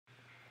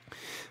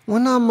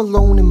When I'm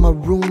alone in my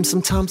room,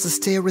 sometimes I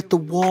stare at the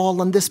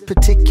wall. On this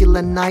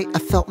particular night, I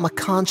felt my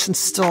conscience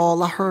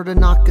stall. I heard a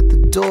knock at the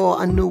door,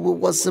 I knew it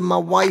wasn't my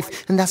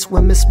wife. And that's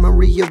when Miss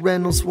Maria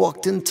Reynolds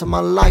walked into my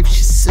life.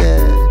 She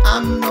said,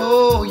 I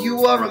know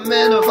you are a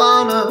man of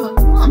honor.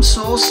 I'm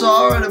so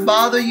sorry to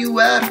bother you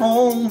at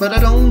home, but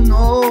I don't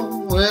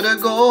know where to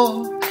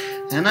go,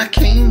 and I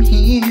came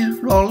here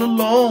all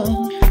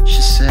alone.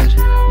 She said,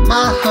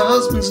 my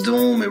husband's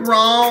doing me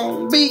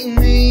wrong, beating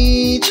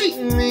me,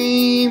 cheating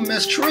me,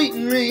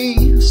 mistreating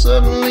me.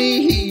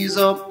 Suddenly he's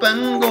up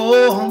and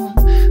gone.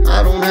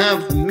 I don't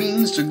have the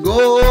means to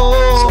go.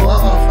 So I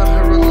offered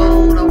her a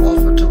loan, I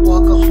offered to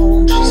walk her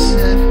home. She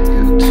said,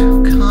 you're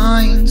too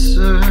kind,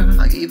 sir.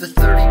 I gave her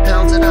 30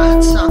 pounds that I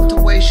had socked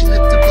away. She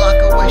lived a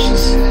block away. She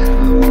said,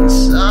 I'm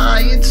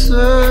inside,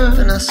 sir.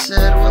 Then I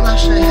said, well, I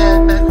should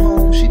head back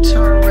home. She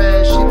turned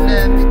red, she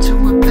led me to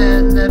her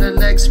bed, let her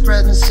legs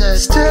spread and said,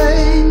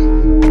 stay,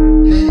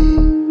 hey,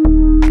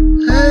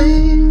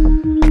 hey.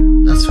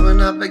 That's when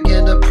I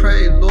began to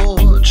pray,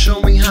 Lord,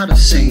 show me how to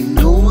say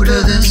no to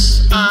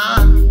this.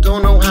 I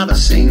don't know how to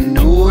say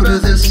no to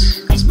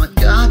this. Cause my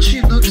God,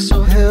 she looks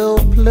so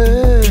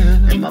helpless,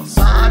 and my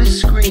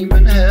body's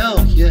screaming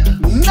hell yeah.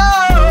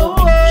 No!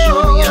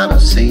 Show me how to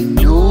say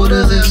no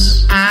to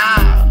this.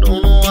 I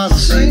don't know how to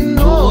say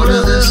no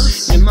to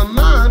this. In my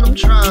mind I'm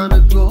trying to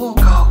go,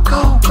 go,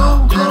 go,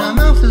 go, go. And my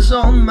mouth is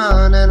on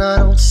mine and I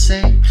don't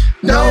say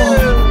no.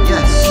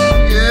 Yes,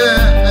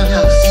 yeah,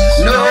 yes,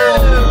 no,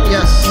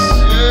 yes,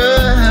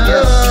 yeah,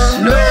 yes,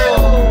 no,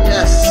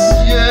 yes,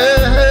 yeah,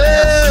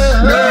 yes,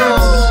 no,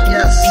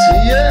 yes,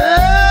 yeah,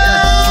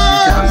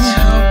 yes.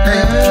 You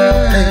gotta tell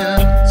me,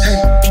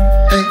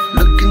 hey,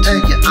 look into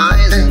your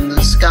eyes and the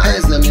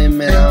sky's the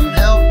limit. I'm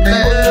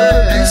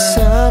helpless,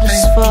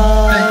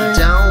 satisfied,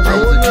 down from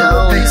the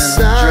county,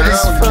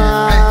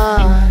 satisfied.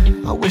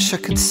 I wish I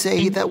could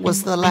say that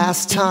was the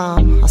last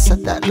time I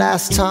said that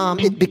last time.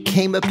 It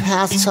became a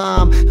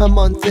pastime. A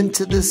month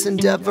into this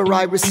endeavor,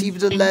 I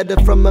received a letter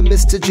from a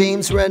Mr.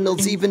 James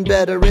Reynolds. Even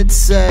better, it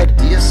said,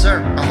 dear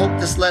sir, I hope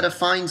this letter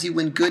finds you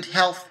in good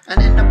health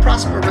and in a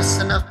prosperous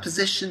enough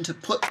position to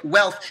put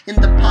wealth in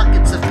the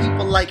pockets of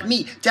people like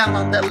me, down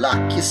on their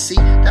luck. You see,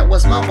 that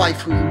was my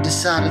wife who you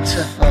decided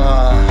to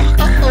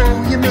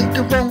uh-oh, you make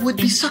the wrong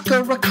would-be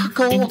sucker a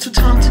cuckold. So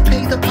time to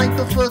pay the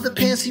piper for the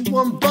pants he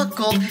won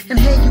buckled. And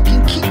hey, you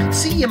can keep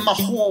seeing my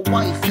whore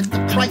wife if the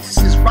price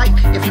is right.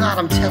 If not,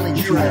 I'm telling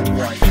you, right.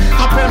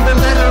 I burned the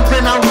letter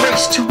and I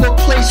raced to a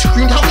place,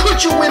 screamed, I'll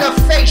put you in her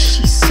face.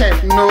 She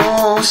said,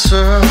 no,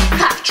 sir.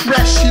 Half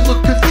dressed, she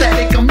looked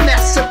pathetic, a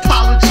mess,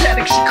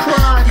 apologetic. She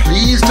cried,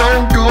 please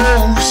don't go,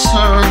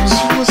 sir.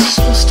 So what's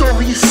the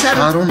story you said?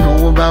 I don't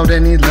know about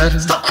any letter.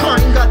 Stop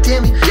crying,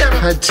 goddammit, get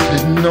her. I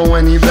didn't know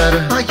any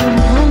better. Are you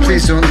hungry?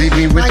 Please don't leave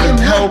me with him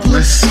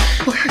helpless.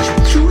 What did you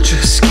do?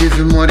 Just give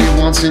him what he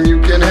wants and you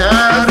can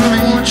have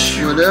me.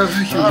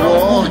 Whatever you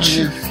want,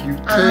 if you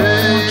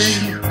pay,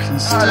 you can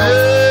stay.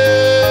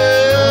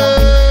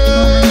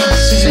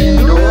 Say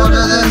no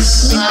to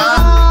this. Say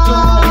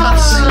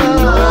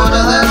no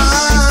to this.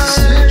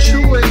 The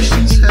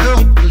situation's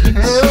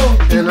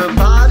helpless, and her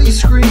body's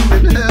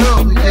screaming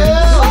hell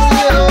yeah.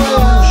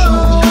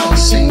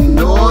 Say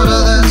no to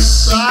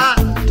this. I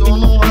don't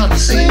know how to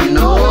say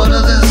no to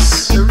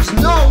this. There's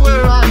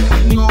nowhere I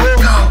can go. Go,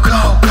 go,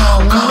 go, go.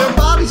 When her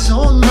body's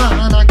on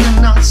mine, I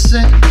cannot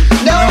say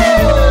no.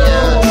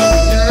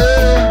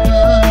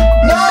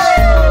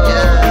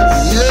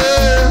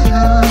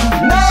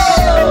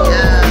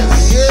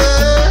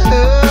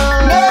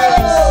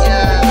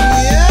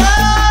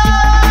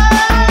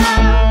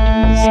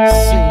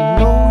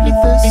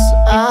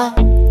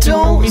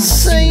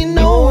 Say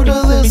no to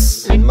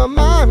this. In my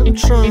mind I'm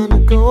trying to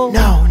go,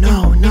 no,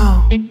 no,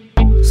 no.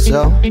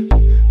 So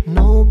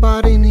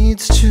nobody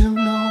needs to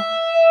know.